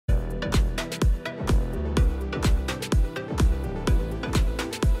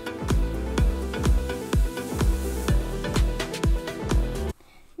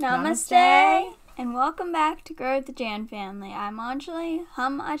Namaste, and welcome back to Grow with the J.A.N family. I'm Anjali.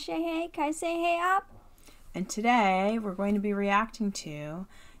 Hum Ashe Hey, Kaise Hey Ap. And today we're going to be reacting to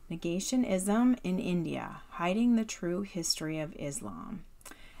Negationism in India, Hiding the True History of Islam.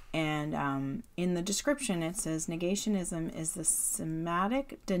 And in the description it says, Negationism is the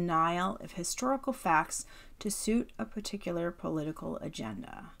systematic denial of historical facts to suit a particular political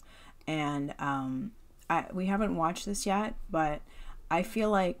agenda. And we haven't watched this yet, but I feel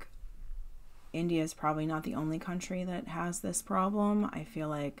like India is probably not the only country that has this problem. I feel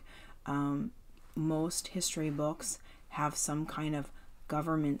like most history books have some kind of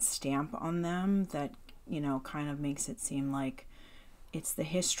government stamp on them that, you know, kind of makes it seem like it's the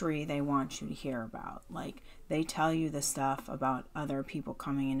history they want you to hear about. Like, they tell you the stuff about other people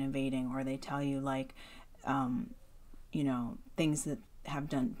coming and invading, or they tell you, like, you know, things that have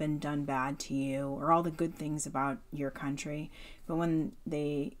been done bad to you, or all the good things about your country. But when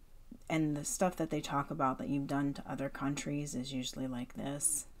the stuff that they talk about that you've done to other countries is usually like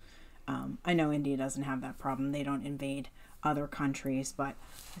this. I know India doesn't have that problem. They don't invade other countries, but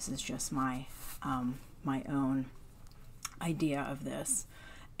this is just my my own idea of this.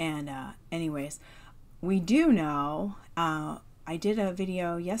 And anyways, we do know, I did a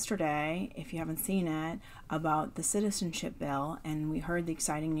video yesterday, if you haven't seen it, about the citizenship bill, and we heard the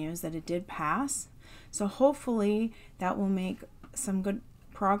exciting news that it did pass. So hopefully that will make some good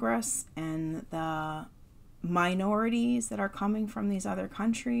progress, and the minorities that are coming from these other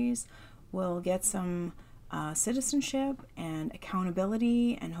countries will get some citizenship and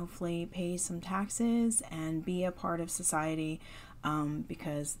accountability, and hopefully pay some taxes and be a part of society,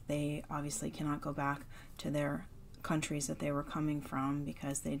 because they obviously cannot go back to their countries that they were coming from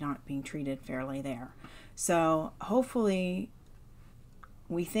because they're not being treated fairly there. So hopefully,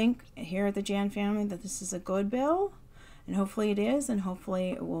 we think here at the J.A.N family that this is a good bill, and hopefully it is, and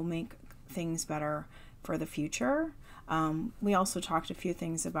hopefully it will make things better for the future. We also talked a few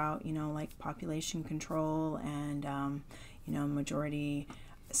things about, you know, like population control and, you know, majority.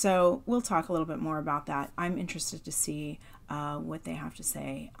 So we'll talk a little bit more about that. I'm interested to see what they have to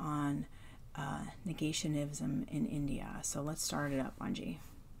say on negationism in India. So let's start it up, Anji.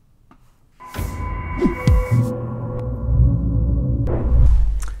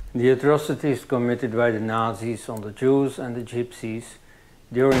 The atrocities committed by the Nazis on the Jews and the Gypsies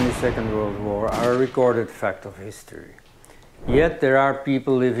during the Second World War are a recorded fact of history. Yet there are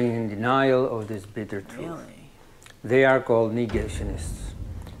people living in denial of this bitter truth. Really? They are called negationists.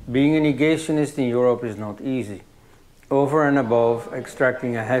 Being a negationist in Europe is not easy. Over and above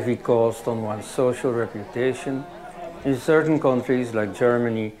extracting a heavy cost on one's social reputation, in certain countries like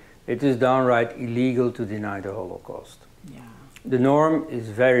Germany, it is downright illegal to deny the Holocaust. Yeah. The norm is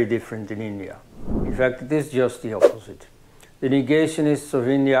very different in India. In fact, it is just the opposite. The negationists of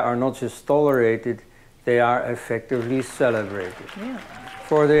India are not just tolerated, they are effectively celebrated. Yeah.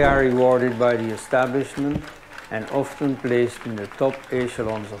 For they are rewarded by the establishment and often placed in the top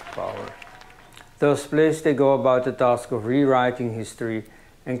echelons of power. Thus placed, they go about the task of rewriting history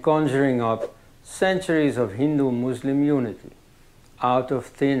and conjuring up centuries of Hindu-Muslim unity out of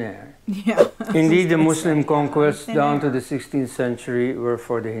thin air. Yeah. Indeed, the Muslim conquests down to the 16th century were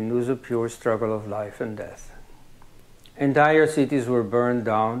for the Hindus a pure struggle of life and death. Entire cities were burned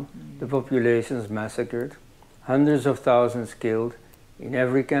down, the populations massacred, hundreds of thousands killed in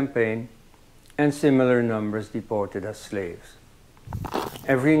every campaign, and similar numbers deported as slaves.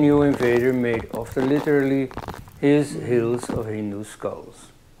 Every new invader made of the literally his hills of Hindu skulls.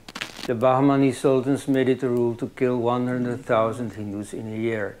 The Bahmani sultans made it a rule to kill 100,000 Hindus in a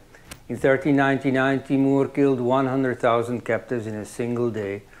year. In 1399, Timur killed 100,000 captives in a single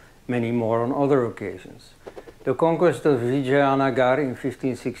day, many more on other occasions. The conquest of Vijayanagar in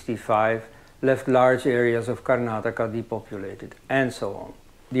 1565 left large areas of Karnataka depopulated, and so on.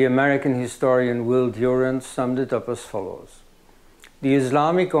 The American historian Will Durant summed it up as follows. The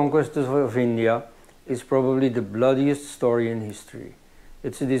Islamic conquest of India is probably the bloodiest story in history.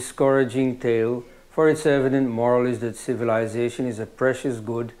 It's a discouraging tale, for its evident moral is that civilization is a precious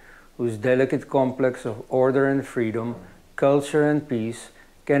good whose delicate complex of order and freedom, culture and peace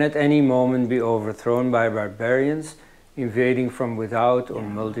can at any moment be overthrown by barbarians invading from without or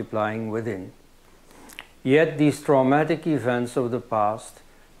multiplying within. Yet these traumatic events of the past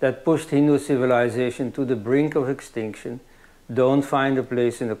that pushed Hindu civilization to the brink of extinction don't find a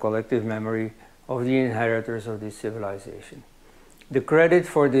place in the collective memory of the inheritors of this civilization. The credit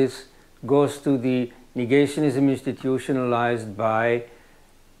for this goes to the negationism institutionalized by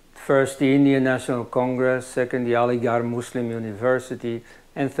first the Indian National Congress, second the Aligarh Muslim University,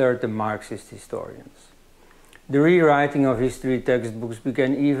 and third the Marxist historians. The rewriting of history textbooks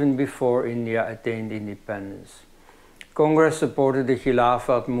began even before India attained independence. Congress supported the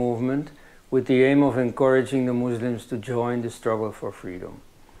Khilafat movement with the aim of encouraging the Muslims to join the struggle for freedom.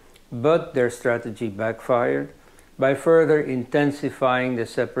 But their strategy backfired by further intensifying the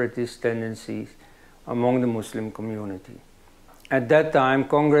separatist tendencies among the Muslim community. At that time,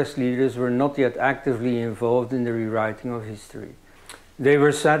 Congress leaders were not yet actively involved in the rewriting of history. They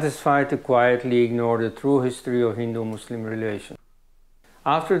were satisfied to quietly ignore the true history of Hindu-Muslim relations.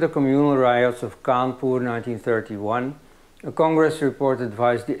 After the communal riots of Kanpur 1931, a Congress report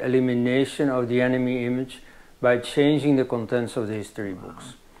advised the elimination of the enemy image by changing the contents of the history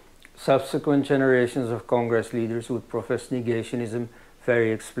books. Subsequent generations of Congress leaders would profess negationism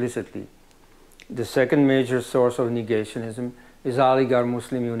very explicitly. The second major source of negationism is Aligarh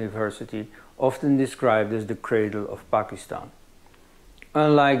Muslim University, often described as the cradle of Pakistan.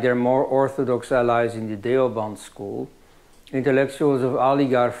 Unlike their more orthodox allies in the Deoband school, intellectuals of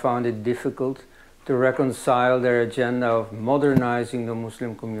Aligarh found it difficult to reconcile their agenda of modernizing the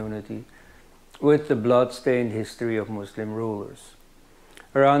Muslim community with the blood-stained history of Muslim rulers.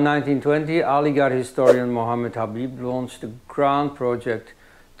 Around 1920, Aligarh historian Mohammed Habib launched a grand project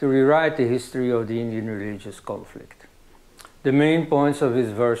to rewrite the history of the Indian religious conflict. The main points of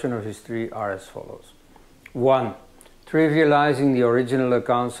his version of history are as follows. 1. Trivializing the original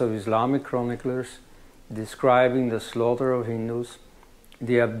accounts of Islamic chroniclers, describing the slaughter of Hindus,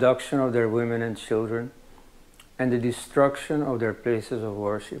 the abduction of their women and children, and the destruction of their places of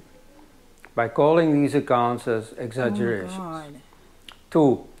worship, by calling these accounts as exaggerations.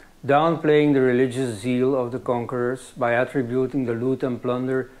 2. Downplaying the religious zeal of the conquerors by attributing the loot and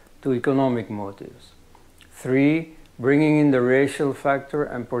plunder to economic motives. 3. Bringing in the racial factor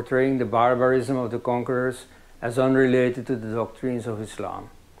and portraying the barbarism of the conquerors as unrelated to the doctrines of Islam.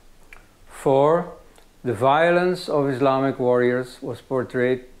 4. The violence of Islamic warriors was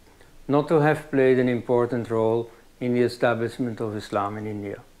portrayed not to have played an important role in the establishment of Islam in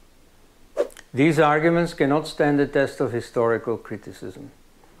India. These arguments cannot stand the test of historical criticism.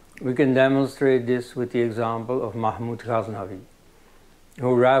 We can demonstrate this with the example of Mahmud Ghaznavi,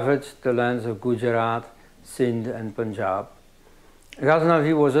 who ravaged the lands of Gujarat, Sindh and Punjab.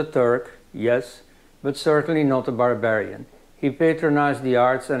 Ghaznavi was a Turk, yes, but certainly not a barbarian. He patronized the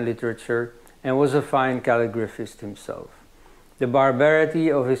arts and literature and was a fine calligraphist himself. The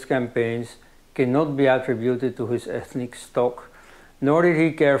barbarity of his campaigns cannot be attributed to his ethnic stock, nor did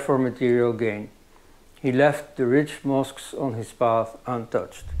he care for material gain. He left the rich mosques on his path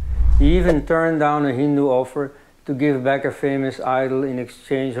untouched. He even turned down a Hindu offer to give back a famous idol in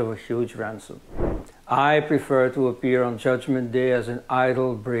exchange of a huge ransom. I prefer to appear on Judgment Day as an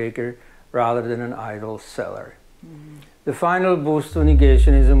idol breaker rather than an idol seller. The final boost to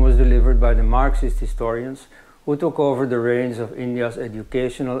negationism was delivered by the Marxist historians who took over the reins of India's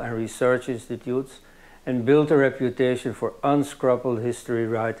educational and research institutes and built a reputation for unscrupuled history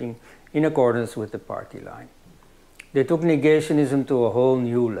writing in accordance with the party line. They took negationism to a whole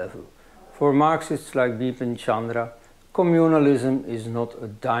new level. For Marxists like Bipin Chandra, communalism is not a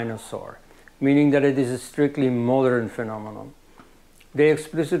dinosaur, meaning that it is a strictly modern phenomenon. They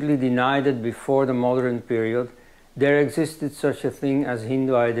explicitly denied that before the modern period there existed such a thing as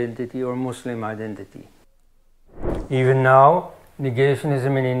Hindu identity or Muslim identity. Even now,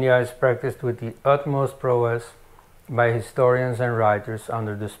 negationism in India is practiced with the utmost prowess by historians and writers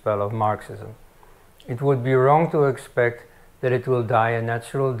under the spell of Marxism. It would be wrong to expect that it will die a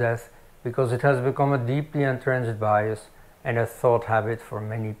natural death because it has become a deeply entrenched bias and a thought habit for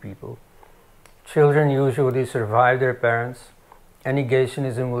many people. Children usually survive their parents, and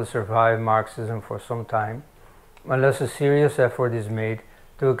negationism will survive Marxism for some time, unless a serious effort is made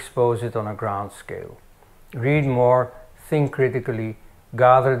to expose it on a ground scale. Read more, think critically,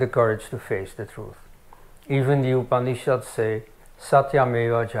 gather the courage to face the truth. Even the Upanishads say,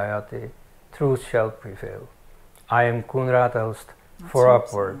 Satyameva Jayate, truth shall prevail. I am Kunrat Elst for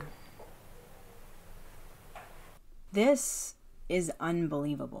Upward. This is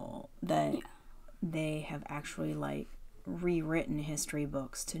unbelievable that they have actually rewritten history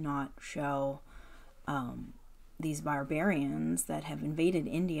books to not show these barbarians that have invaded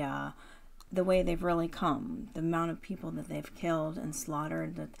India the way they've really come, the amount of people that they've killed and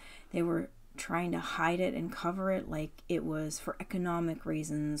slaughtered, that they were trying to hide it and cover it like it was for economic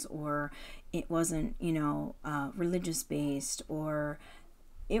reasons, or it wasn't, religious based, or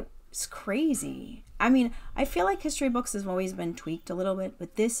it's crazy. I mean, I feel like history books have always been tweaked a little bit,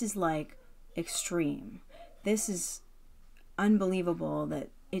 but this is extreme. This is unbelievable that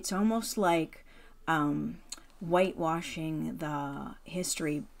it's almost like whitewashing the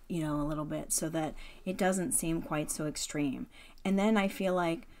history you know, a little bit so that it doesn't seem quite so extreme. And then I feel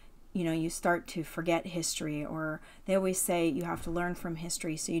like, you know, you start to forget history, or they always say you have to learn from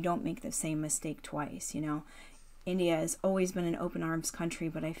history so you don't make the same mistake twice. You know, India has always been an open arms country,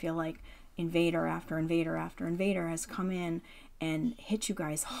 but I feel like invader after invader after invader has come in and hit you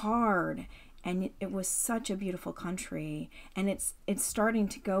guys hard. And it was such a beautiful country, and it's starting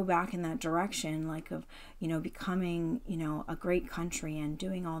to go back in that direction, like of, you know, becoming, you know, a great country and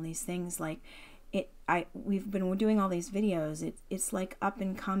doing all these things. Like we've been doing all these videos. It's like up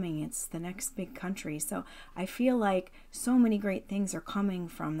and coming. It's the next big country. So I feel like so many great things are coming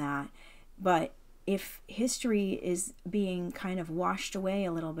from that. But if history is being kind of washed away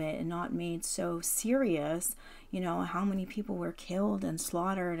a little bit and not made so serious, you know, how many people were killed and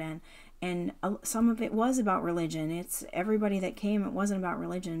slaughtered, and some of it was about religion. It's everybody that came, it wasn't about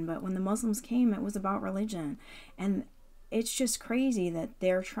religion, but when the Muslims came, it was about religion. And it's just crazy that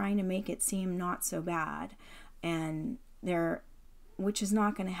they're trying to make it seem not so bad, and which is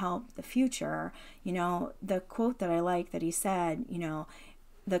not going to help the future. You know, the quote that I like that he said, you know,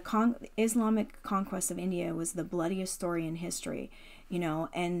 the Islamic conquest of India was the bloodiest story in history, you know,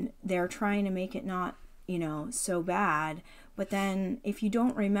 and they're trying to make it not, you know, so bad. But then if you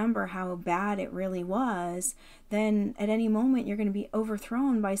don't remember how bad it really was, then at any moment you're going to be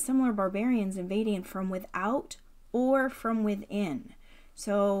overthrown by similar barbarians invading from without or from within.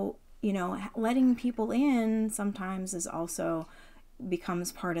 So, you know, letting people in sometimes is also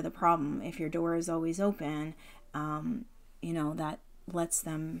becomes part of the problem. If your door is always open, you know, that lets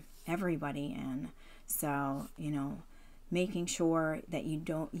everybody in. So, you know, making sure that you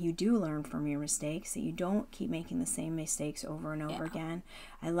do learn from your mistakes, that you don't keep making the same mistakes over and over again.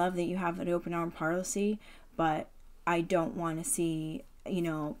 I love that you have an open arm policy, but I don't want to see, you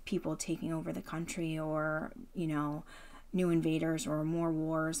know, people taking over the country, or, you know, new invaders, or more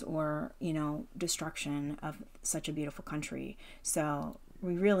wars, or, you know, destruction of such a beautiful country. So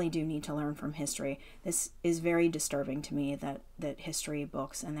we really do need to learn from history. This is very disturbing to me, that history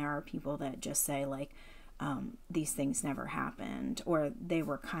books, and there are people that just say, like, these things never happened, or they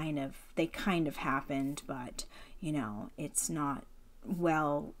kind of happened, but, you know, it's not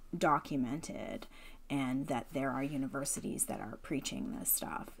well documented, and that there are universities that are preaching this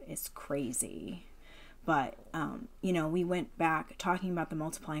stuff. It's crazy. But, you know, we went back talking about the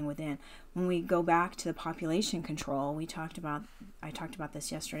multiplying within. When we go back to the population control, I talked about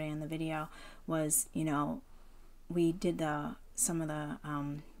this yesterday in the video, was, you know, we did some of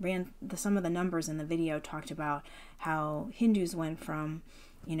the numbers in the video, talked about how Hindus went from,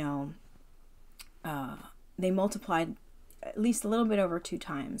 you know, they multiplied at least a little bit over 2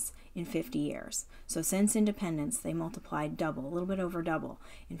 times in 50 years. So since independence, they multiplied double, a little bit over double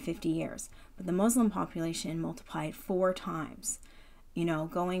in 50 years. But the Muslim population multiplied 4 times, you know,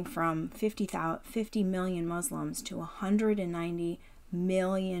 going from 50 million Muslims to 190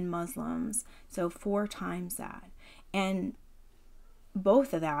 million Muslims. So 4 times that. And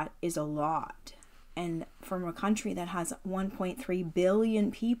both of that is a lot. And from a country that has 1.3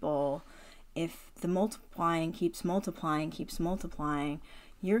 billion people, if the multiplying keeps multiplying,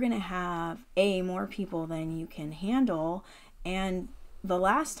 you're going to have more people than you can handle. And the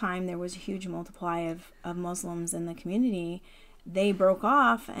last time there was a huge multiply of Muslims in the community, they broke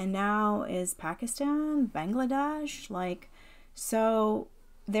off, and now is Pakistan, Bangladesh, like, so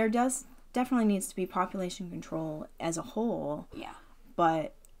there definitely needs to be population control as a whole. Yeah.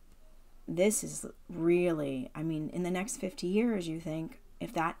 But this is really, I mean, in the next 50 years, you think,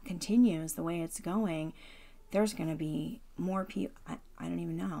 if that continues the way it's going, there's going to be more people. I don't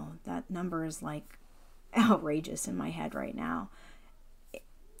even know. That number is like outrageous in my head right now.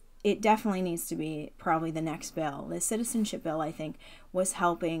 It definitely needs to be probably the next bill. The citizenship bill, I think, was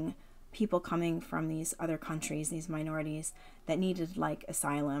helping people coming from these other countries, these minorities that needed like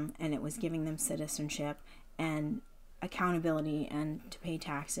asylum, and it was giving them citizenship and accountability and to pay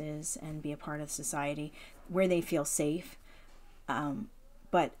taxes and be a part of society where they feel safe.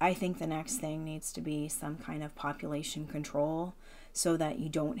 But I think the next thing needs to be some kind of population control, so that you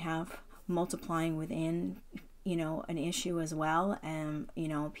don't have multiplying within, you know, an issue as well, and, you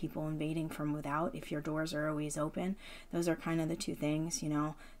know, people invading from without if your doors are always open. Those are kind of the 2 things, you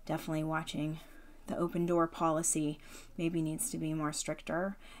know. Definitely watching the open door policy maybe needs to be more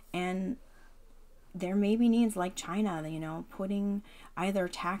stricter, and there maybe needs, like China, you know, putting either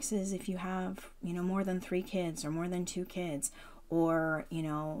taxes if you have, you know, more than 3 kids or more than 2 kids, or, you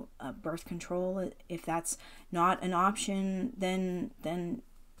know, birth control. If that's not an option, then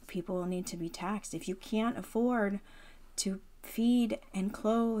people need to be taxed. If you can't afford to feed and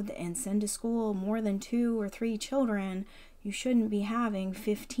clothe and send to school more than 2 or 3 children, you shouldn't be having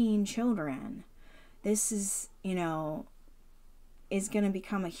 15 children. This is, is going to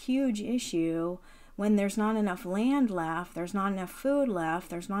become a huge issue when there's not enough land left, there's not enough food left,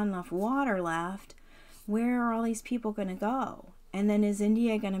 there's not enough water left. Where are all these people going to go? And then is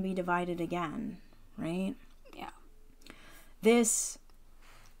India going to be divided again, right? Yeah. This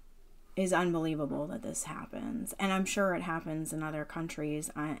is unbelievable that this happens. And I'm sure it happens in other countries.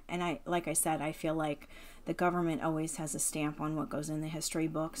 Like I said, I feel like the government always has a stamp on what goes in the history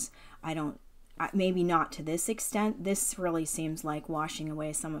books. Maybe not to this extent. This really seems like washing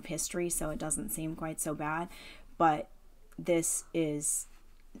away some of history, so it doesn't seem quite so bad. But this is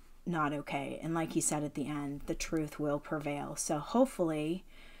not okay. And like he said at the end, the truth will prevail. So hopefully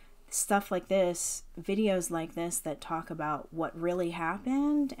stuff like this, videos like this that talk about what really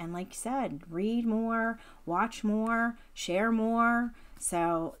happened, and like you said, read more, watch more, share more.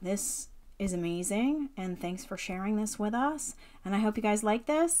 So this is amazing, and thanks for sharing this with us, and I hope you guys like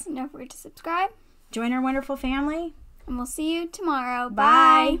this. Don't forget to subscribe. Join our wonderful family. And we'll see you tomorrow.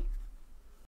 Bye. Bye.